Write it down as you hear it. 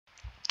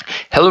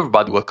Hello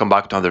everybody, welcome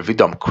back to another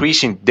video. I'm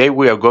Chris, and today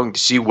we are going to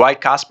see why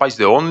Kaspa is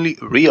the only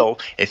real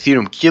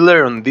Ethereum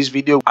killer. On this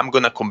video, I'm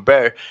going to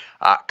compare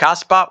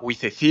Kaspa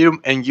with Ethereum,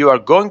 and you are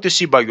going to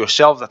see by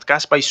yourself that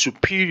Kaspa is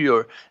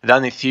superior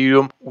than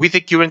Ethereum with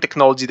the current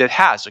technology that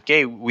has,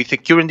 okay, with the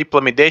current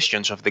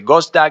implementations of the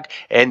GHOSTDAG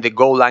and the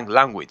Golang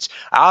language.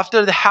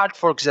 After the hard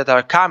forks that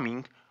are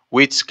coming,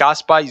 which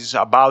Kaspa is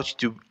about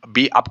to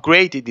be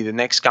upgraded in the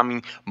next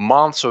coming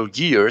months or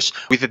years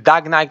with the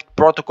DAG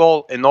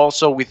protocol and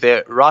also with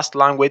the Rust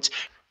language,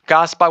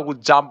 Kaspa will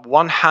jump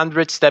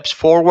 100 steps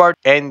forward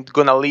and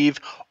gonna leave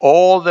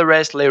all the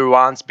rest layer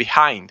ones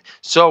behind.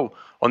 So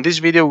on this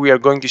video, we are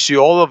going to see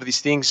all of these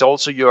things.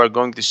 Also, you are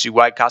going to see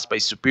why Kaspa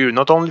is superior,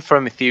 not only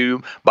from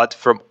Ethereum, but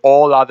from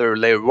all other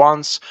layer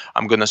ones.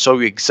 I'm going to show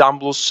you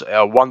examples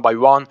one by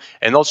one.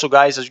 And also,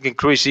 guys, as you can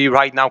clearly see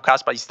right now,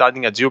 Kaspa is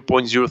starting at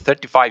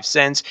 0.035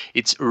 cents.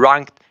 It's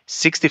ranked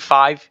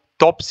 65.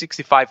 Top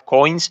 65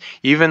 coins.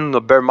 Even in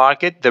the bear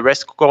market, the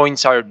rest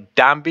coins are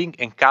dumping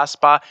and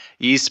Kaspa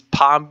is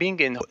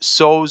pumping and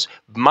shows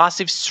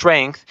massive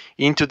strength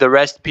into the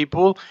rest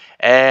people.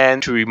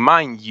 And to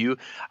remind you,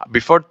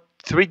 before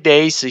 3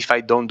 days, if I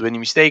don't do any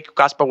mistake,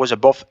 Kaspa was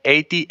above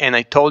 80, and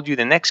I told you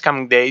the next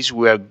coming days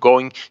we are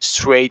going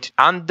straight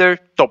under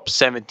top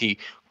 70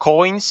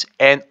 coins,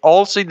 and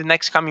also in the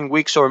next coming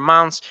weeks or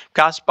months,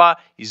 Kaspa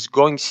is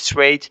going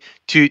straight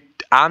to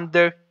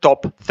under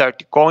top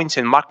 30 coins,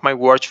 and mark my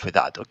words for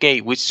that,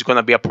 okay, which is going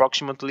to be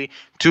approximately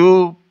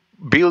 2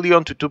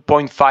 billion to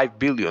 2.5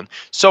 billion.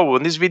 So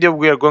in this video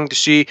we are going to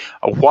see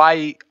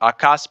why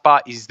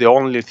Kaspa is the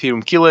only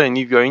Ethereum killer, and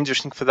if you are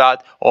interested for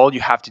that, all you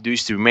have to do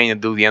is to remain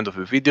until the end of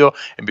the video.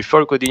 And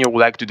before we continue, I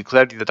would like to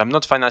declare that I'm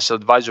not financial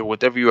advisor.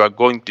 Whatever you are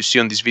going to see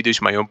on this video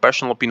is my own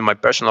personal opinion, my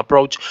personal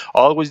approach.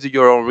 Always do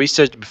your own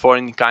research before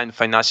any kind of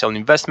financial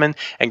investment.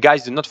 And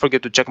guys, do not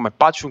forget to check my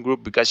Patreon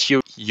group, because here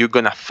you're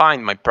gonna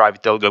find my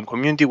private Telegram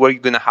community where you're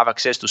gonna have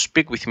access to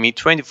speak with me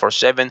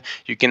 24/7.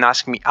 You can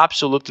ask me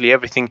absolutely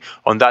everything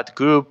on that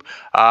group.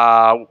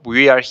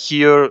 We are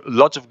here,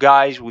 lots of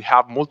guys, we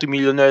have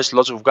multimillionaires,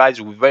 lots of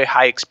guys with very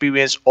high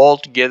experience. All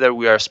together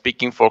we are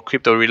speaking for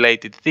crypto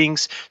related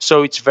things,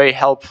 so it's very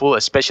helpful,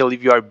 especially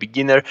if you are a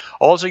beginner.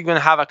 Also, you're gonna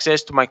have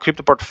access to my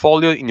crypto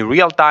portfolio in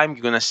real time.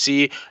 You're gonna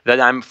see that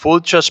I'm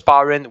full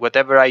transparent.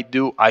 Whatever I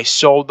do, I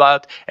show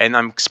that, and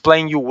I'm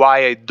explaining you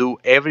why I do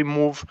every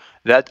move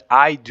that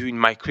I do in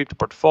my crypto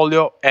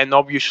portfolio. And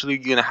obviously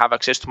you're gonna have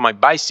access to my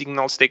buy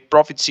signals, take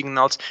profit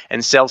signals,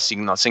 and sell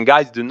signals. And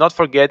guys, do not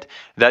forget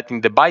that in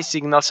the buy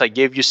signals I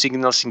gave you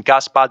signals in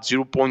Kaspa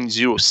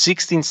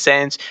 0.016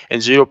 cents and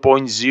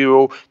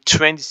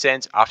 0.020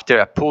 cents after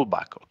a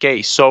pullback.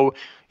 Okay, so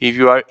if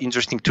you are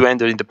interested to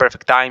enter in the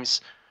perfect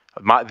times,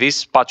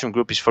 this Patreon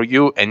group is for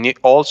you. And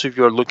also, if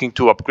you're looking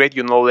to upgrade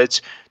your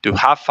knowledge, to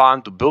have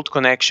fun, to build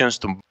connections,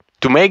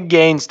 to make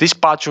gains, this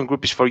Patreon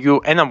group is for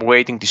you, and I'm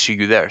waiting to see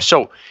you there.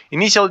 So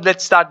initially,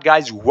 let's start,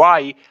 guys,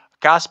 why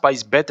Kaspa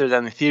is better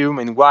than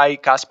Ethereum and why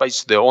Kaspa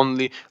is the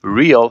only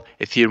real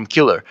Ethereum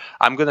killer.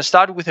 I'm gonna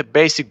start with a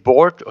basic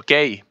board,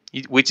 okay,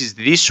 which is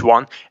this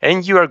one,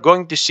 and you are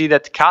going to see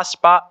that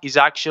Kaspa is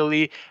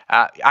actually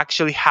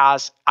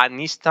has an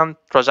instant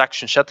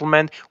transaction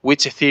settlement,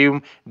 which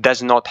Ethereum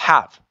does not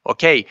have,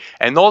 okay.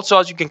 And also,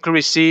 as you can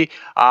clearly see,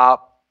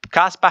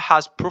 Kaspa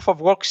has proof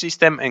of work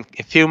system and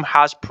Ethereum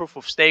has proof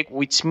of stake,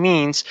 which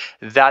means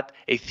that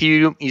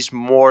Ethereum is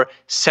more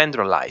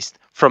centralized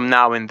from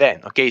now and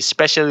then, okay,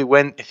 especially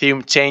when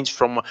Ethereum changed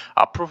from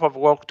a proof of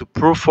work to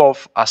proof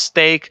of a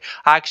stake.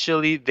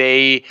 Actually,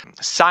 they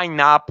sign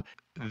up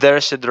their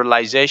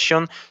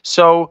centralization,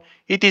 so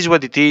it is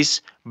what it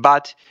is.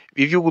 But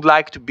if you would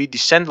like to be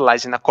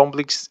decentralized and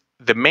accomplish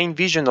the main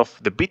vision of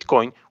the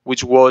Bitcoin,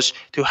 which was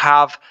to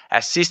have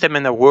a system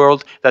and a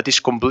world that is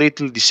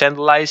completely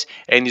decentralized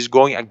and is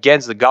going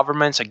against the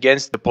governments,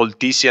 against the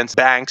politicians,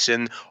 banks,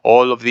 and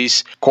all of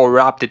these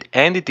corrupted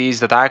entities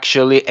that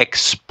actually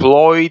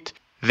exploit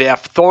the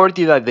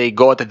authority that they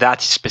got at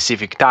that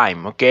specific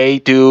time, okay?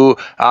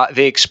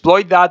 They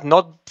exploit that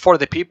not for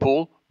the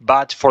people,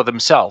 but for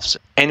themselves.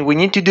 And we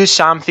need to do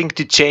something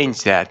to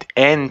change that.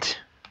 And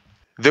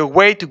the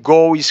way to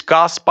go is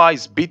Kaspa,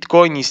 is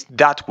Bitcoin, is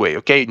that way,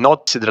 okay?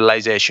 Not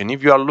centralization.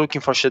 If you are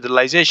looking for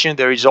centralization,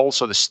 there is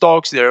also the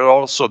stocks, there are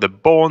also the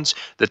bonds,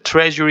 the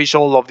treasuries,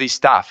 all of this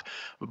stuff.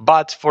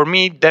 But for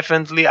me,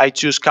 definitely I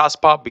choose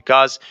Kaspa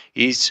because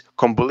it's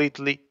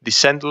completely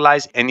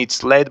decentralized and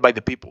it's led by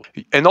the people.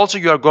 And also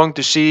you are going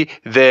to see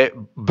the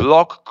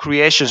block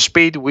creation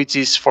speed, which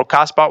is for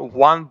Kaspa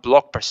 1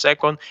 block per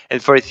second,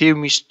 and for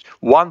Ethereum is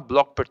 1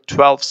 block per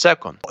 12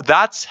 seconds.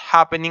 That's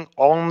happening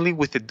only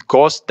with the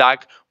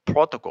GHOSTDAG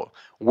protocol.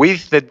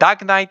 With the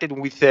DAG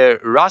and with the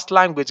Rust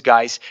language,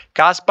 guys,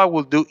 Kaspa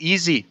will do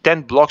easy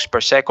 10 blocks per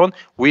second,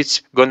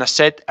 which gonna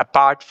set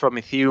apart from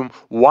Ethereum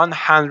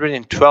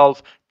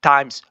 112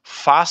 times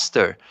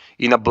faster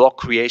in a block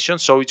creation,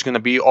 so it's going to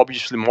be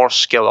obviously more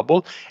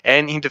scalable.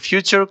 And in the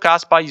future,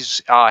 Kaspa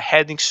is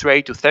heading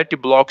straight to 30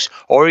 blocks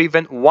or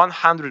even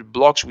 100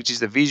 blocks, which is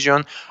the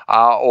vision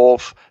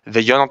of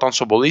the Jonathan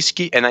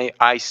Sobolewski. And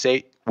I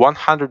say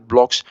 100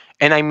 blocks,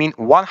 and I mean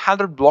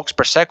 100 blocks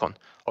per second.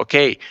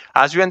 Okay,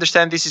 as you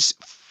understand, this is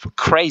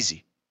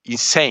crazy,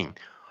 insane.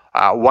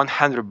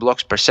 100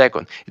 blocks per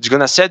second. It's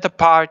gonna set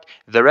apart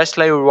the rest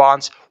layer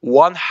ones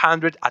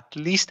 100 at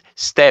least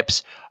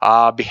steps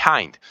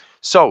behind.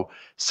 So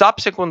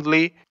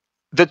subsequently,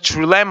 the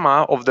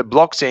trilemma of the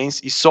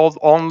blockchains is solved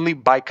only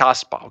by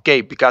Kaspa, okay?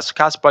 Because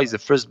Kaspa is the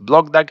first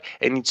blockDAG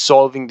and it's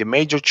solving the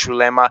major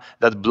trilemma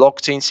that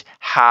blockchains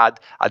had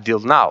until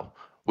now,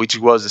 which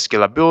was the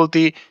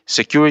scalability,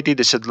 security,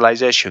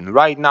 decentralization.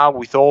 Right now,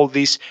 with all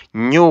these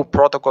new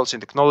protocols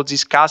and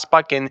technologies,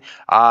 Kaspa can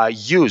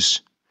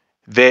use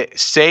the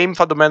same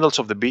fundamentals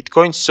of the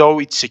Bitcoin, so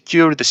it's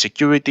secure, the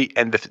security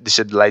and the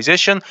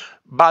decentralization.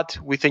 But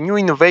with the new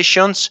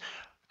innovations,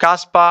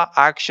 Kaspa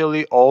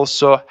actually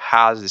also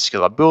has the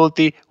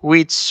scalability,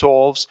 which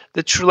solves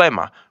the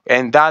trilemma,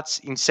 and that's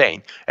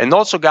insane. And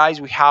also, guys,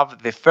 we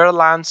have the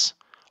Fairlands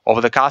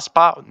of the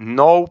Kaspa,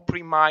 no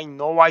pre-mine,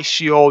 no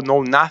ICO,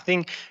 no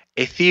nothing.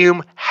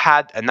 Ethereum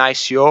had an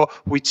ICO,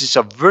 which is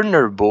a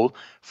vulnerable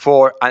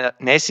for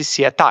an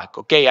SEC attack.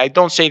 Okay, I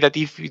don't say that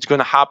if it's going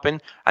to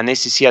happen, an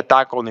SEC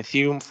attack on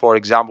Ethereum, for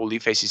example,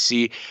 if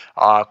SEC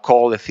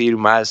call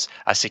Ethereum as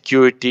a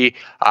security,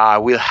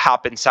 will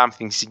happen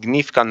something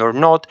significant or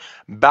not,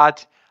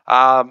 but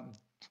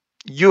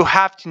you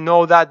have to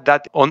know that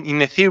in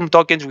Ethereum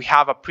tokens we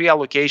have a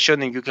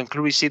pre-allocation, and you can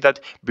clearly see that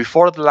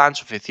before the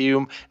launch of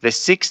Ethereum, the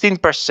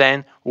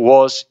 16%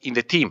 was in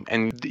the team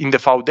and in the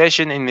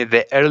foundation and in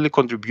the early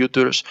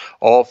contributors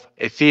of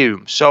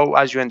Ethereum. So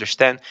as you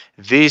understand,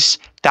 this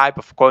type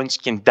of coins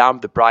can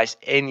dump the price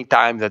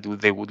anytime that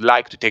they would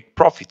like to take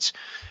profits.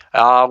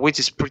 Which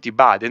is pretty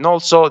bad. And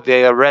also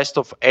the rest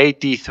of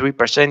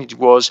 83% it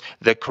was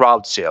the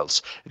crowd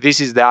sales. This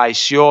is the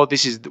ICO.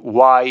 This is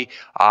why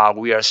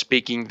we are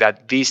speaking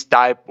that this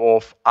type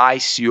of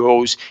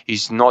ICOs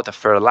is not a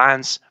fair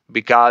lance,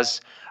 because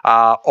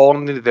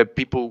only the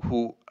people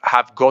who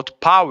have got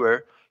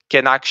power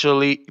can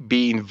actually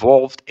be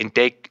involved and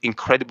take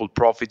incredible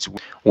profits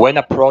when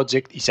a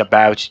project is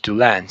about to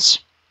launch.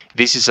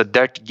 This is a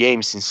dirty game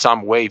in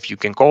some way, if you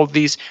can call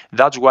this.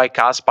 That's why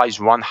Kaspa is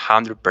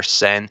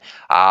 100%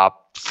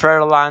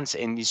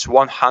 Fairlands and is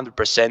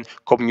 100%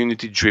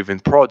 community-driven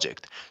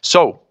project.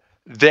 So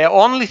the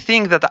only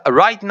thing that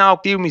right now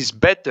Ethereum is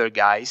better,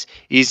 guys,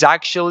 is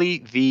actually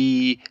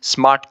the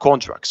smart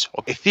contracts.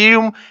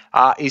 Ethereum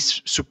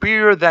is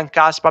superior than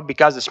Kaspa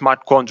because of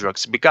smart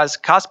contracts, because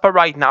Kaspa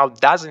right now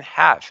doesn't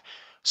have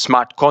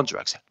smart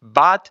contracts,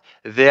 but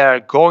they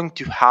are going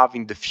to have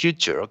in the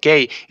future.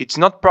 Okay, it's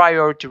not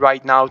priority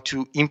right now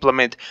to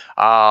implement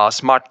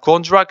smart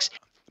contracts,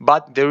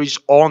 but there is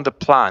on the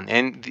plan,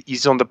 and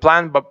is on the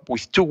plan, but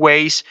with two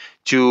ways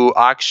to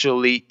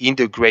actually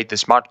integrate the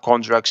smart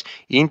contracts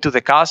into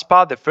the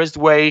Kaspa. The first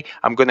way,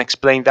 I'm going to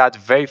explain that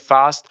very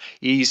fast,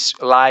 is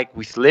like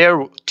with layer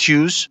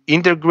 2s,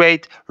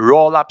 integrate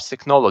rollups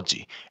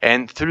technology.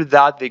 And through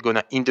that, they're going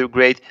to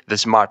integrate the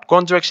smart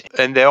contracts.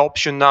 And the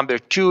option number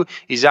 2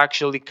 is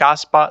actually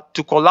Kaspa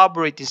to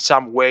collaborate in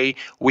some way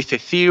with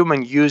Ethereum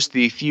and use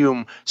the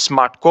Ethereum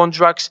smart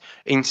contracts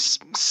in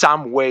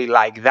some way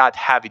like that,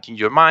 have it in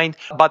your mind.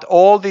 But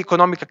all the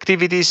economic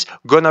activities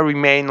going to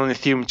remain on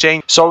Ethereum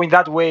chain. So in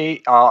that way,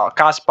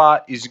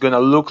 Kaspa is gonna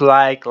look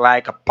like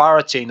a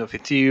parachain of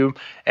Ethereum,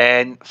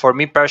 and for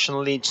me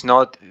personally, it's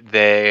not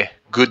the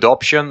good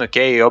option.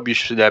 Okay,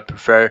 obviously I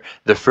prefer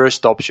the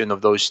first option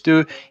of those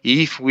two.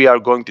 If we are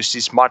going to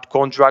see smart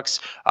contracts,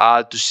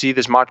 to see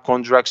the smart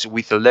contracts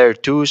with the layer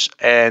 2s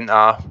and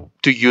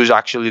to use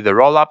actually the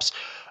rollups.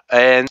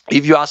 And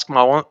if you ask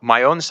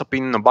my honest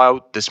opinion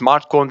about the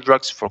smart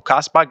contracts for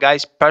Kaspa,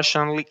 guys,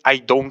 personally, I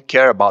don't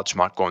care about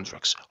smart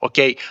contracts.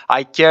 Okay,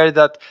 I care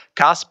that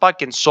Kaspa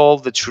can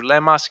solve the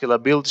trilemma,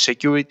 scalability,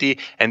 security,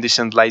 and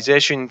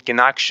decentralization. Can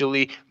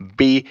actually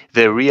be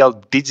the real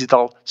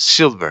digital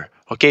silver.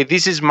 Okay,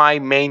 this is my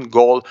main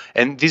goal,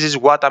 and this is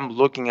what I'm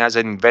looking as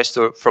an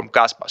investor from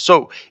Kaspa.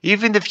 So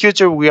if in the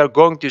future we are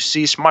going to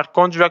see smart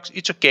contracts,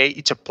 it's okay,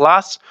 it's a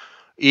plus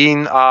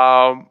in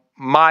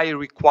my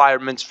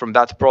requirements from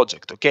that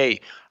project. Okay,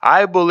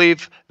 I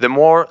believe the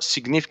more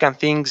significant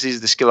things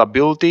is the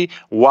scalability,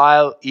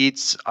 while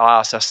it's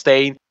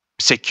sustained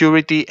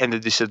security and the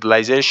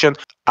decentralization,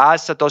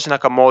 as Satoshi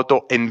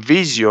Nakamoto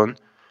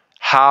envisioned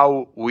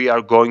how we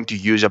are going to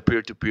use a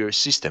peer-to-peer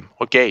system,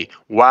 okay,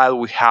 while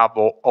we have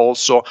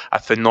also a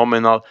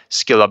phenomenal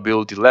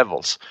scalability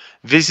levels.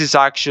 This is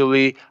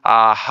actually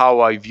how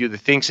I view the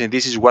things, and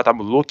this is what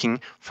I'm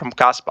looking from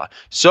Kaspa.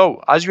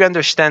 So as you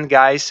understand,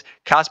 guys,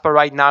 Kaspa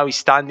right now is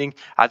standing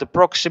at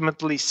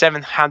approximately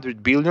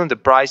 700 billion. The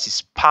price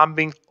is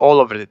pumping all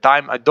over the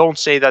time. I don't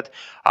say that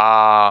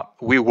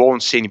we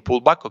won't see any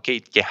pullback. Okay,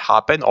 it can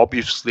happen.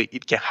 Obviously,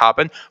 it can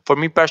happen. For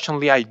me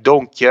personally, I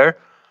don't care.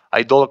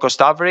 I dollar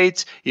cost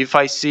average. If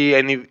I see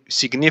any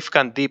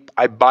significant dip,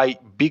 I buy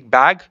big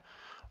bag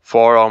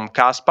for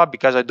Kaspa,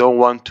 because I don't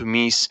want to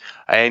miss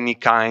any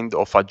kind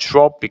of a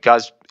drop,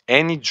 because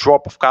any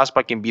drop of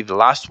Kaspa can be the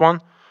last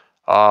one.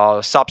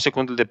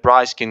 Subsequently, the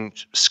price can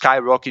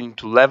skyrocket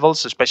into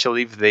levels,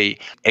 especially if the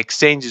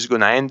exchange is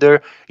going to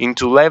enter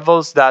into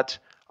levels that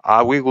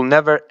we will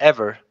never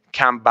ever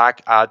come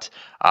back at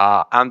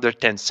under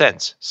 10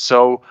 cents.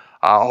 So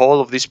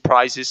all of these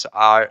prices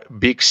are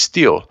big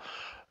still.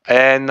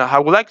 And I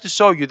would like to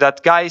show you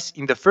that, guys,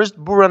 in the first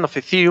bull run of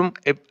Ethereum,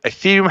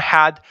 Ethereum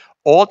had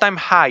all-time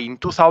high in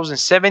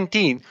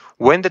 2017,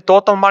 when the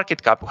total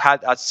market cap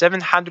had at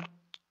 700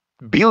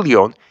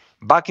 billion.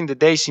 Back in the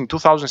days in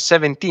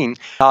 2017,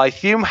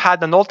 Ethereum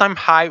had an all-time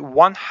high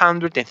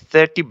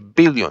 130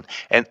 billion,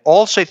 and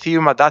also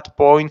Ethereum at that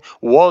point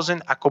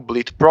wasn't a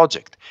complete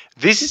project.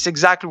 This is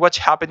exactly what's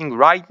happening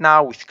right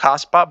now with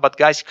Kaspa. But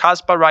guys,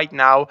 Kaspa right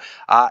now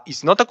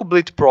is not a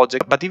complete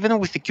project, but even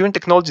with the current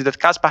technology that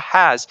Kaspa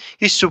has,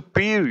 is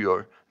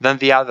superior than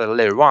the other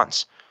layer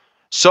ones.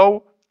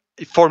 So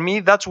for me,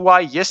 that's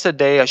why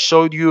yesterday I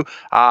showed you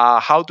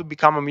how to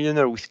become a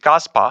millionaire with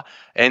Kaspa,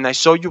 and I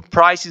showed you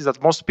prices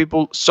that most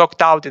people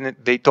sucked out, and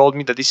they told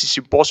me that this is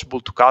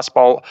impossible to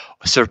Kaspa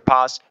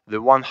surpass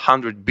the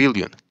 100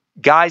 billion.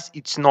 Guys,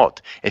 it's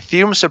not.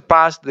 Ethereum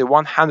surpassed the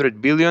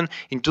 100 billion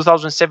in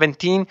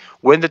 2017,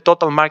 when the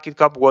total market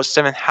cap was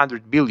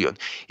 700 billion.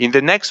 In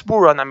the next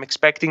bull run, I'm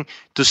expecting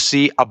to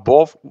see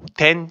above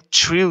 10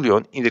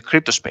 trillion in the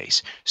crypto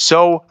space.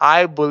 So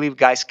I believe,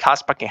 guys,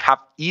 Kaspa can have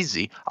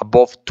easy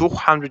above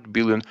 200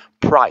 billion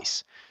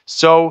price.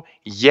 So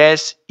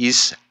yes,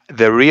 is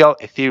the real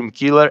Ethereum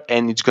killer,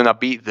 and it's gonna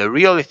be the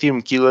real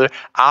Ethereum killer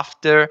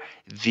after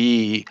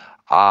the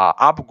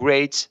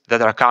upgrades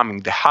that are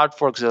coming, the hard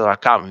forks that are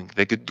coming,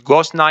 the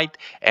Ghost Knight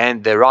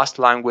and the Rust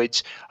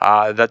language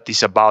that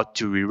is about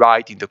to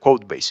rewrite in the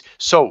code base.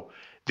 So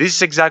this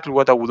is exactly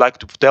what I would like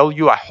to tell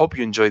you. I hope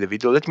you enjoyed the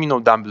video. Let me know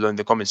down below in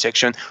the comment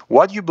section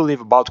what you believe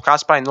about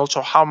Kaspa, and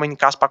also how many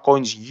Kaspa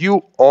coins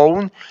you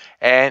own.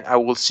 And I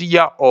will see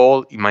ya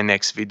all in my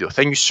next video.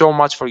 Thank you so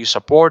much for your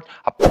support.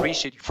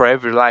 Appreciate you for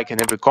every like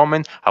and every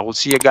comment. I will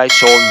see you guys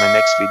all in my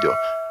next video.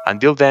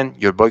 Until then,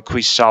 your boy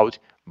Chris out.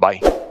 Bye.